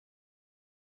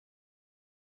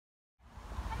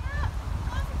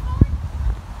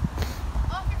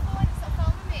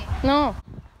No.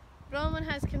 Bronwyn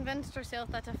has convinced herself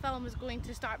that a film is going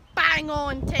to start bang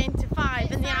on 10 to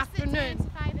 5 in the afternoon. 10 to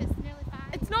 5, it's nearly 5.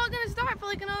 It's not going to start for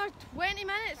like another 20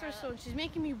 minutes or so. She's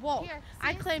making me walk. Here,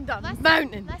 I climbed a listen,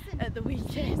 mountain at the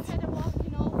weekend. Instead of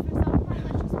walking all through some part,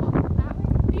 let's just walk that way.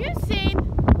 Are you insane?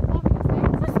 Walking this way.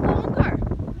 That's longer.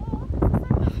 No,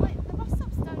 because like, the bus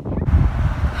stop's down here.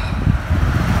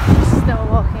 She's still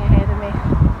walking ahead of me.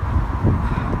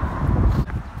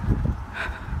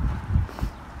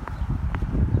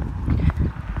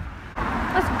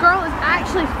 This girl is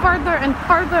actually further and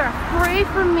further away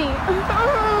from me.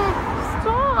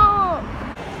 Stop!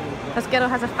 This girl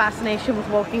has a fascination with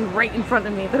walking right in front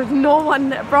of me. There's no one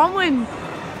there. Bronwyn,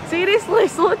 seriously,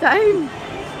 slow down.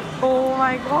 Oh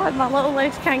my god, my little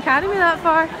legs can't carry me that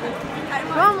far.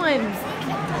 Bronwyn,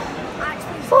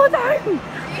 slow down!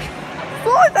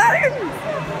 Slow down!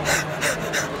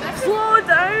 Slow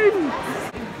down!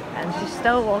 And she's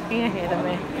still walking ahead of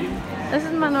me. This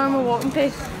is my normal walking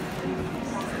pace.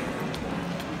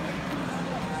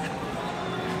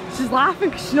 She's laughing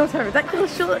because she knows how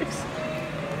ridiculous she looks.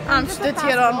 I'm stood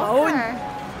here on my own.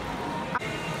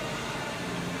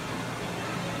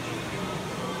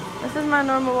 This is my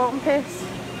normal walking pace.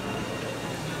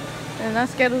 And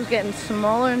this girl's getting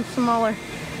smaller and smaller.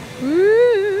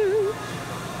 Woo!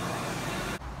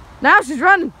 Now she's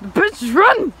running! The bitch is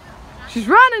running! She's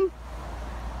running!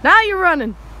 Now you're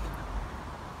running!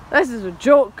 This is a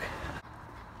joke.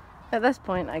 At this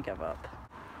point I give up.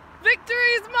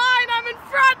 Victory is mine! I'm in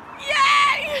front!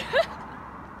 Yay!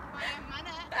 By a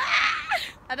minute.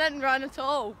 I didn't run at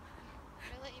all.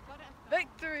 Really, you got it.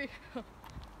 Victory!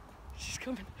 She's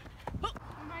coming.